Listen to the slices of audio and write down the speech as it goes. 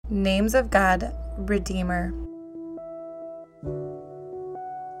Names of God, Redeemer.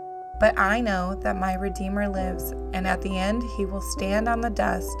 But I know that my Redeemer lives, and at the end he will stand on the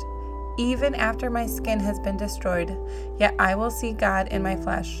dust. Even after my skin has been destroyed, yet I will see God in my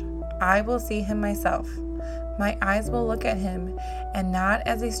flesh. I will see him myself. My eyes will look at him, and not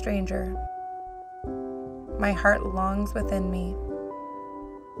as a stranger. My heart longs within me.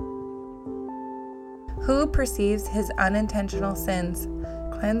 Who perceives his unintentional sins?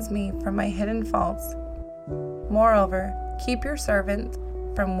 Cleanse me from my hidden faults. Moreover, keep your servant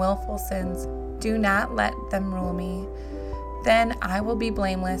from willful sins. Do not let them rule me. Then I will be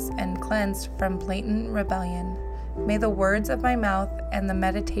blameless and cleansed from blatant rebellion. May the words of my mouth and the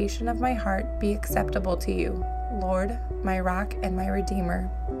meditation of my heart be acceptable to you, Lord, my rock and my redeemer.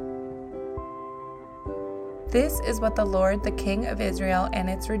 This is what the Lord, the King of Israel and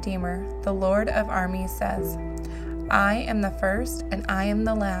its Redeemer, the Lord of armies says. I am the first and I am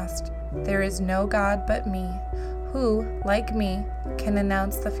the last. There is no God but me. Who, like me, can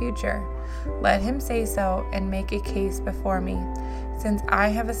announce the future? Let him say so and make a case before me, since I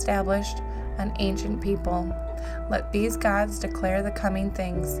have established an ancient people. Let these gods declare the coming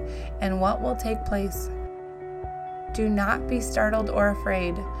things and what will take place. Do not be startled or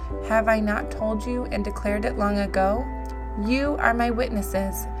afraid. Have I not told you and declared it long ago? You are my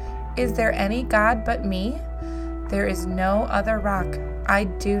witnesses. Is there any God but me? There is no other rock. I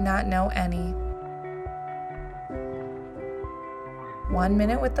do not know any. 1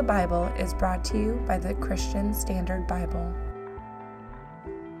 Minute with the Bible is brought to you by the Christian Standard Bible.